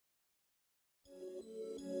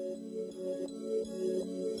A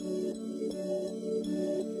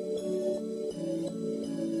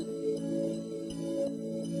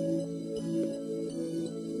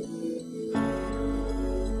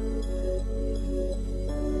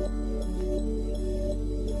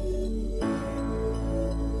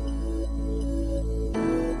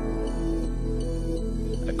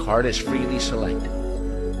card is freely selected.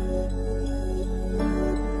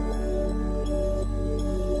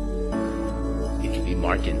 It can be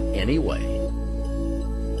marked in any way.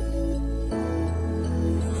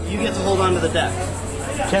 You get to hold on to the deck.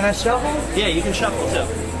 Can I shuffle? Yeah, you can shuffle too.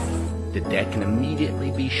 The deck can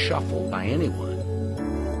immediately be shuffled by anyone.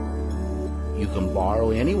 You can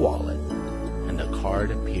borrow any wallet, and the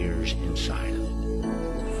card appears inside of it.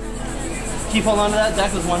 Keep holding on to that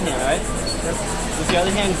deck with one hand, alright? With the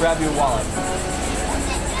other hand, grab your wallet.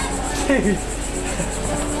 Dude.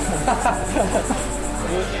 How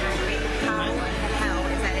the hell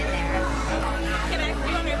is that in there? Can I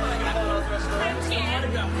do it? I can't. I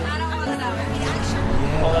don't hold it up.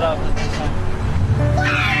 Hold it up.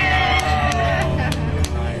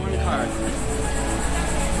 One card.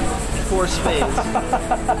 4 spades.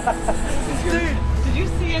 Dude, Did you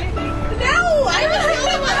see anything? No! I was the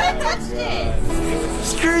only one that touched it!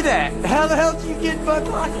 screw that. How the hell did you get in my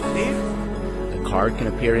pocket, dude? The card can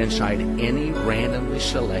appear inside any randomly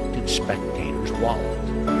selected spectator's wallet.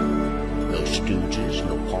 No stooges,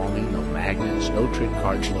 no palming, no magnets, no trick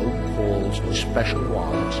cards, no pulls, no special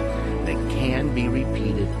wallets. They can be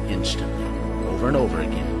repeated instantly, over and over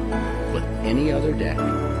again, with any other deck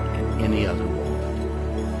and any other wallet.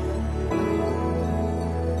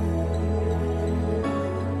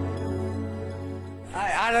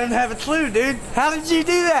 I don't have a clue, dude. How did you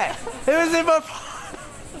do that? It was in my pocket.